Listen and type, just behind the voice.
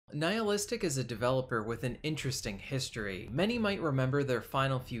Nihilistic is a developer with an interesting history. Many might remember their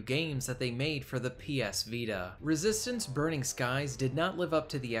final few games that they made for the PS Vita. Resistance Burning Skies did not live up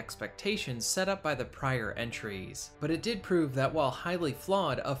to the expectations set up by the prior entries, but it did prove that while highly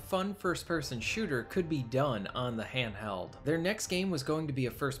flawed, a fun first-person shooter could be done on the handheld. Their next game was going to be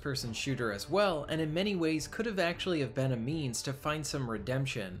a first-person shooter as well, and in many ways could have actually been a means to find some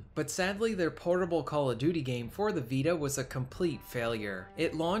redemption. But sadly, their portable Call of Duty game for the Vita was a complete failure.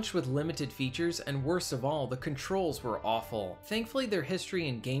 It launched with limited features, and worst of all, the controls were awful. Thankfully, their history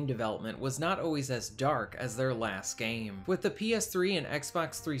in game development was not always as dark as their last game. With the PS3 and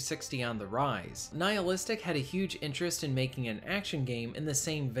Xbox 360 on the rise, Nihilistic had a huge interest in making an action game in the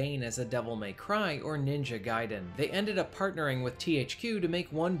same vein as a Devil May Cry or Ninja Gaiden. They ended up partnering with THQ to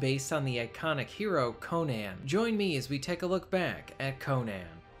make one based on the iconic hero Conan. Join me as we take a look back at Conan.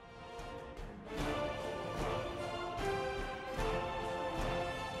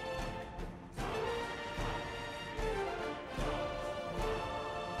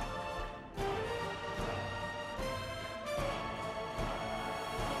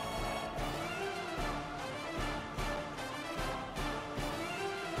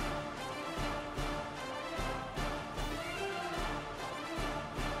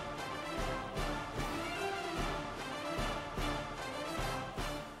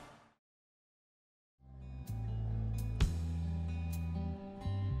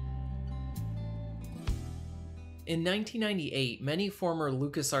 In 1998, many former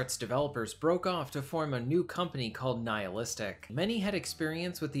LucasArts developers broke off to form a new company called Nihilistic. Many had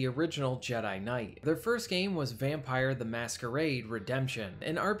experience with the original Jedi Knight. Their first game was Vampire the Masquerade Redemption,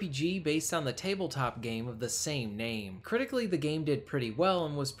 an RPG based on the tabletop game of the same name. Critically, the game did pretty well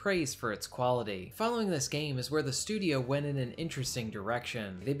and was praised for its quality. Following this game is where the studio went in an interesting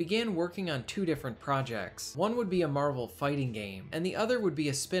direction. They began working on two different projects. One would be a Marvel fighting game, and the other would be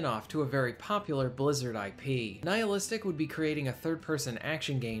a spin-off to a very popular Blizzard IP. Nihilistic would be creating a third-person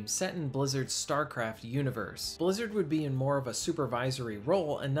action game set in Blizzard's StarCraft universe. Blizzard would be in more of a supervisory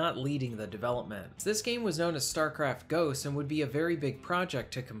role and not leading the development. This game was known as StarCraft Ghost and would be a very big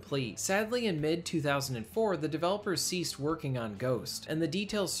project to complete. Sadly, in mid-2004, the developers ceased working on Ghost, and the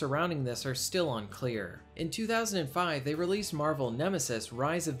details surrounding this are still unclear. In 2005, they released Marvel Nemesis: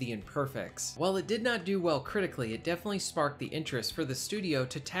 Rise of the Imperfects. While it did not do well critically, it definitely sparked the interest for the studio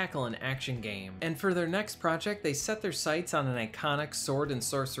to tackle an action game. And for their next project, they set their sights on an iconic sword and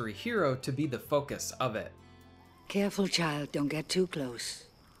sorcery hero to be the focus of it. Careful, child, don't get too close.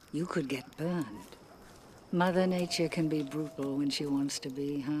 You could get burned. Mother Nature can be brutal when she wants to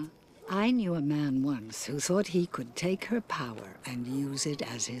be, huh? I knew a man once who thought he could take her power and use it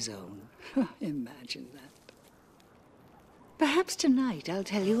as his own. Imagine that. Perhaps tonight I'll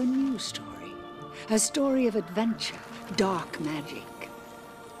tell you a new story. A story of adventure, dark magic,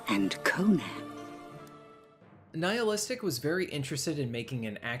 and Conan. Nihilistic was very interested in making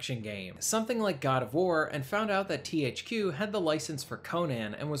an action game, something like God of War, and found out that THQ had the license for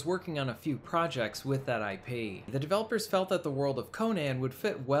Conan and was working on a few projects with that IP. The developers felt that the world of Conan would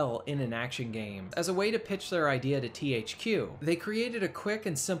fit well in an action game. As a way to pitch their idea to THQ, they created a quick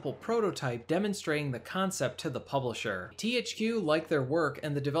and simple prototype demonstrating the concept to the publisher. THQ liked their work,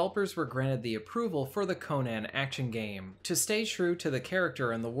 and the developers were granted the approval for the Conan action game. To stay true to the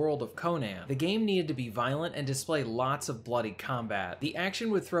character and the world of Conan, the game needed to be violent and display lots of bloody combat. The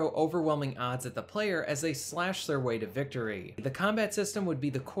action would throw overwhelming odds at the player as they slashed their way to victory. The combat system would be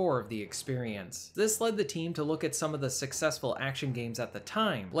the core of the experience. This led the team to look at some of the successful action games at the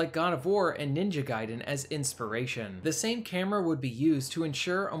time, like God of War and Ninja Gaiden, as inspiration. The same camera would be used to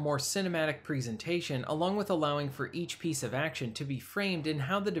ensure a more cinematic presentation, along with allowing for each piece of action to be framed in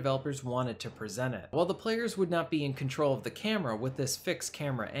how the developers wanted to present it, while the players would not be in control of the camera with this fixed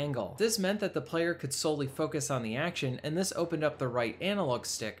camera angle. This meant that the player could solely focus on the action, and this opened up the right analog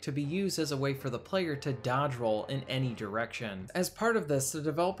stick to be used as a way for the player to dodge roll in any direction. As part of this, the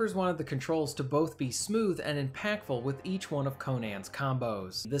developers wanted the controls to both be smooth and impactful with each one of Conan's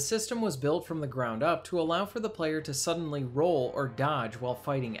combos. The system was built from the ground up to allow for the player to suddenly roll or dodge while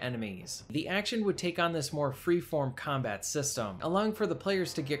fighting enemies. The action would take on this more free-form combat system, allowing for the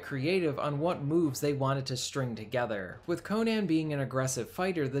players to get creative on what moves they wanted to string together. With Conan being an aggressive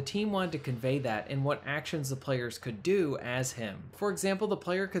fighter, the team wanted to convey that in what actions the players could do as him. For example, the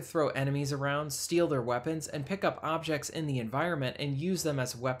player could throw enemies around, steal their weapons, and pick up objects in the environment and use them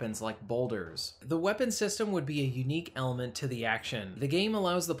as weapons like boulders. The weapon system would be a unique element to the action. The game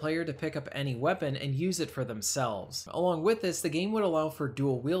allows the player to pick up any weapon and use it for themselves. Along with this, the game would allow for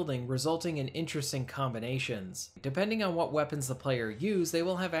dual wielding, resulting in interesting combinations. Depending on what weapons the player use, they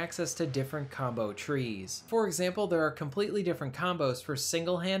will have access to different combo trees. For example, there are completely different combos for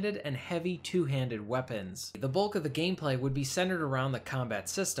single-handed and heavy two-handed weapons. The bulk of the gameplay would be centered around the combat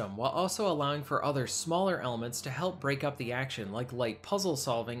system, while also allowing for other smaller elements to help break up the action, like light puzzle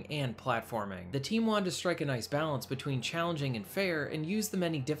solving and platforming. The team wanted to strike a nice balance between challenging and fair, and use the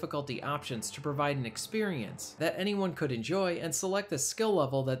many difficulty options to provide an experience that anyone could enjoy and select the skill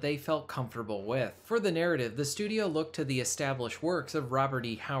level that they felt comfortable with. For the narrative, the studio looked to the established works of Robert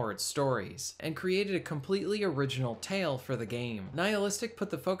E. Howard's stories, and created a completely original tale for the game. Nihilistic put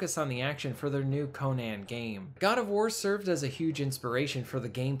the focus on the action for their new Conan game. God of War served as a huge inspiration for the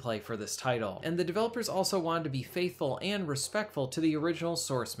gameplay for this title, and the developers also wanted to be faithful and respectful to the original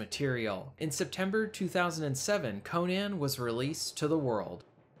source material. In September 2007, Conan was released to the world.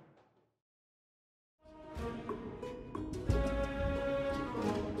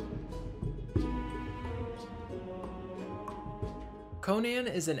 Conan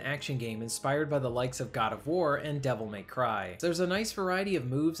is an action game inspired by the likes of God of War and Devil May Cry. There's a nice variety of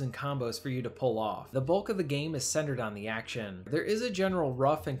moves and combos for you to pull off. The bulk of the game is centered on the action. There is a general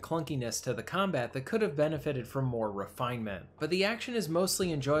rough and clunkiness to the combat that could have benefited from more refinement, but the action is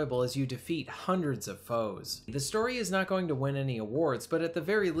mostly enjoyable as you defeat hundreds of foes. The story is not going to win any awards, but at the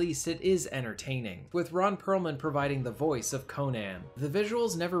very least it is entertaining, with Ron Perlman providing the voice of Conan. The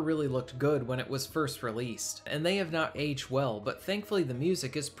visuals never really looked good when it was first released, and they have not aged well, but thankfully the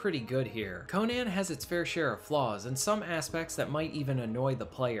music is pretty good here. Conan has its fair share of flaws and some aspects that might even annoy the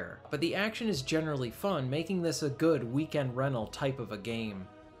player, but the action is generally fun, making this a good weekend rental type of a game.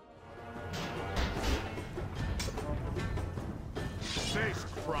 Face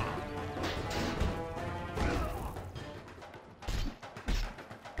crop.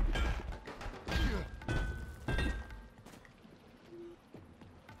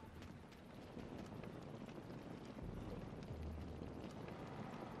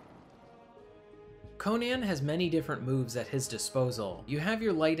 Conan has many different moves at his disposal. You have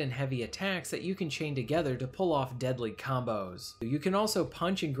your light and heavy attacks that you can chain together to pull off deadly combos. You can also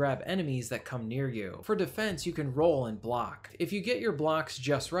punch and grab enemies that come near you. For defense, you can roll and block. If you get your blocks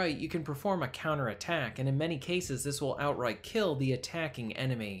just right, you can perform a counter attack, and in many cases this will outright kill the attacking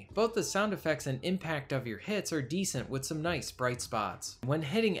enemy. Both the sound effects and impact of your hits are decent with some nice bright spots. When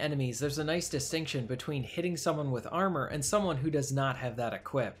hitting enemies, there's a nice distinction between hitting someone with armor and someone who does not have that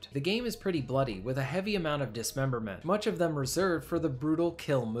equipped. The game is pretty bloody, with a heavy amount of dismemberment, much of them reserved for the brutal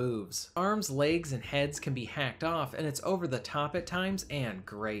kill moves. Arms, legs, and heads can be hacked off, and it's over the top at times and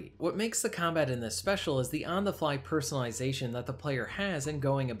great. What makes the combat in this special is the on-the-fly personalization that the player has in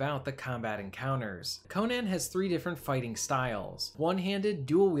going about the combat encounters. Conan has 3 different fighting styles: one-handed,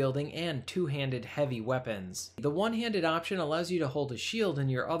 dual-wielding, and two-handed heavy weapons. The one-handed option allows you to hold a shield in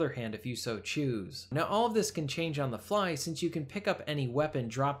your other hand if you so choose. Now all of this can change on the fly since you can pick up any weapon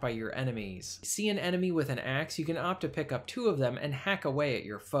dropped by your enemies. See an enemy with an axe, you can opt to pick up 2 of them and hack away at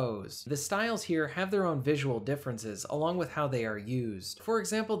your foes. The styles here have their own visual differences along with how they are used. For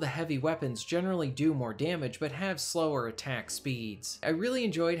example, the heavy weapons generally do more damage but have slower attack speeds. I really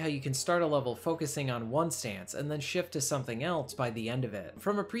enjoyed how you can start a level focusing on one stance and then shift to something else by the end of it.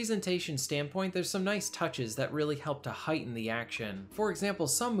 From a presentation standpoint, there's some nice touches that really help to heighten the action. For example,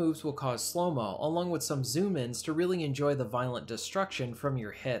 some moves will cause slow-mo along with some zoom-ins to really enjoy the violent destruction from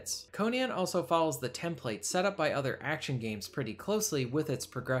your hits. Conan also follows the template set up by other action games pretty closely with its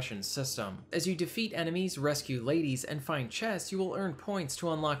progression system. As you defeat enemies, rescue ladies, and find chests, you will earn points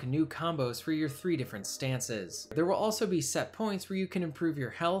to unlock new combos for your 3 different stances. There will also be set points where you can improve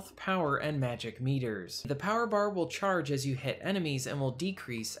your health, power, and magic meters. The power bar will charge as you hit enemies and will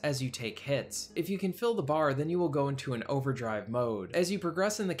decrease as you take hits. If you can fill the bar, then you will go into an overdrive mode. As you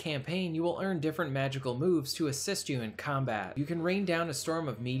progress in the campaign, you will earn different magical moves to assist you in combat. You can rain down a storm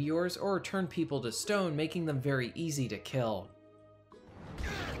of meteors or turn people to stone, making them very easy to kill.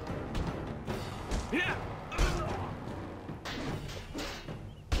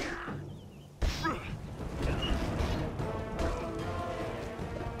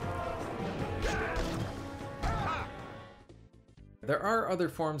 There are other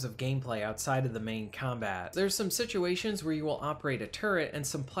forms of gameplay outside of the main combat. There's some situations where you will operate a turret and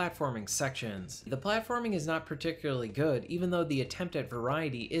some platforming sections. The platforming is not particularly good, even though the attempt at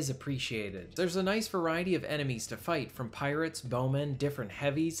variety is appreciated. There's a nice variety of enemies to fight, from pirates, bowmen, different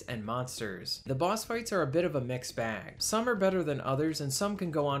heavies, and monsters. The boss fights are a bit of a mixed bag. Some are better than others, and some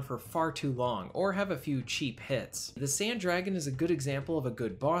can go on for far too long, or have a few cheap hits. The Sand Dragon is a good example of a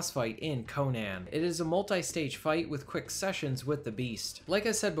good boss fight in Conan. It is a multi-stage fight with quick sessions with the beast. Like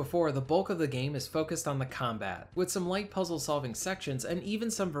I said before, the bulk of the game is focused on the combat, with some light puzzle-solving sections and even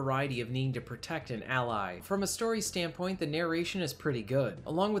some variety of needing to protect an ally. From a story standpoint, the narration is pretty good,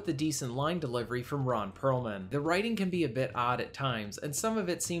 along with the decent line delivery from Ron Perlman. The writing can be a bit odd at times, and some of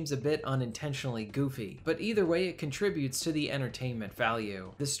it seems a bit unintentionally goofy, but either way it contributes to the entertainment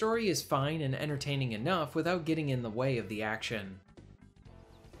value. The story is fine and entertaining enough without getting in the way of the action.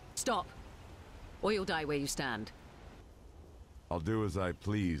 Stop, or you'll die where you stand. I'll do as I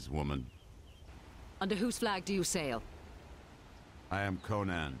please, woman. Under whose flag do you sail? I am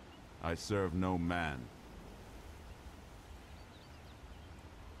Conan. I serve no man.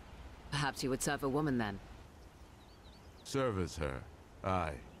 Perhaps you would serve a woman then. Service her.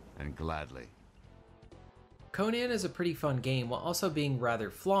 Aye, and gladly. Conan is a pretty fun game while also being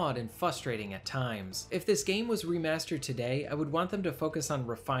rather flawed and frustrating at times. If this game was remastered today, I would want them to focus on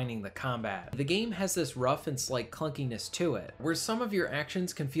refining the combat. The game has this rough and slight clunkiness to it, where some of your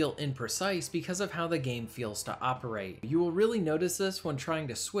actions can feel imprecise because of how the game feels to operate. You will really notice this when trying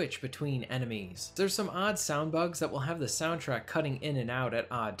to switch between enemies. There's some odd sound bugs that will have the soundtrack cutting in and out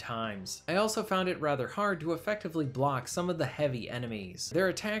at odd times. I also found it rather hard to effectively block some of the heavy enemies. Their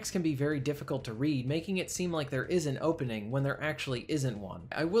attacks can be very difficult to read, making it seem like there is an opening when there actually isn't one.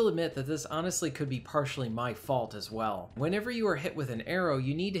 I will admit that this honestly could be partially my fault as well. Whenever you are hit with an arrow,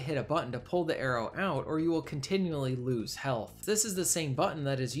 you need to hit a button to pull the arrow out or you will continually lose health. This is the same button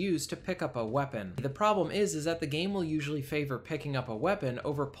that is used to pick up a weapon. The problem is that the game will usually favor picking up a weapon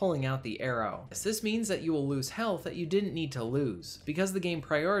over pulling out the arrow. This means that you will lose health that you didn't need to lose, because the game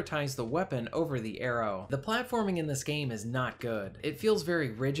prioritized the weapon over the arrow. The platforming in this game is not good. It feels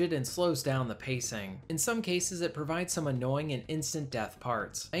very rigid and slows down the pacing. In some cases, it provides some annoying and instant death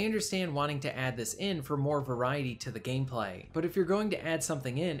parts. I understand wanting to add this in for more variety to the gameplay, but if you're going to add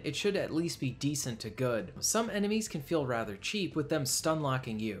something in, it should at least be decent to good. Some enemies can feel rather cheap with them stun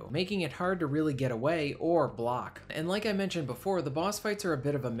locking you, making it hard to really get away or block. And like I mentioned before, the boss fights are a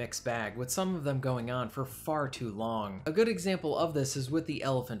bit of a mixed bag, with some of them going on for far too long. A good example of this is with the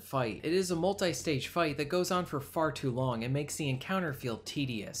elephant fight. It is a multi-stage fight that goes on for far too long and makes the encounter feel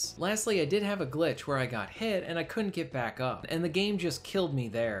tedious. Lastly, I did have a glitch where I got hit and I couldn't get back up, and the game just killed me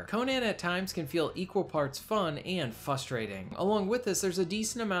there. Conan at times can feel equal parts fun and frustrating. Along with this, there's a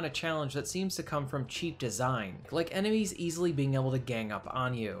decent amount of challenge that seems to come from cheap design, like enemies easily being able to gang up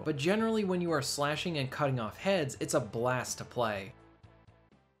on you. But generally when you are slashing and cutting off heads, it's a blast to play.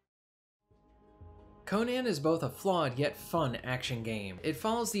 Conan is both a flawed yet fun action game. It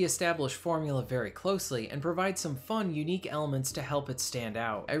follows the established formula very closely and provides some fun, unique elements to help it stand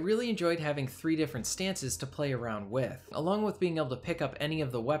out. I really enjoyed having 3 different stances to play around with, along with being able to pick up any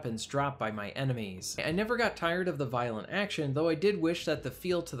of the weapons dropped by my enemies. I never got tired of the violent action, though I did wish that the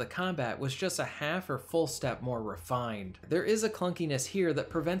feel to the combat was just a half or full step more refined. There is a clunkiness here that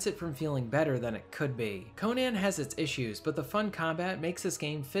prevents it from feeling better than it could be. Conan has its issues, but the fun combat makes this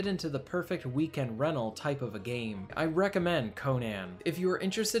game fit into the perfect weekend rental type of a game. I recommend Conan. If you are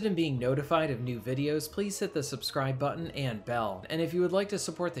interested in being notified of new videos, please hit the subscribe button and bell. And if you would like to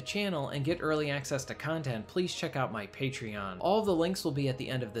support the channel and get early access to content, please check out my Patreon. All of the links will be at the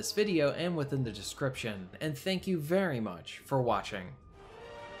end of this video and within the description. And thank you very much for watching.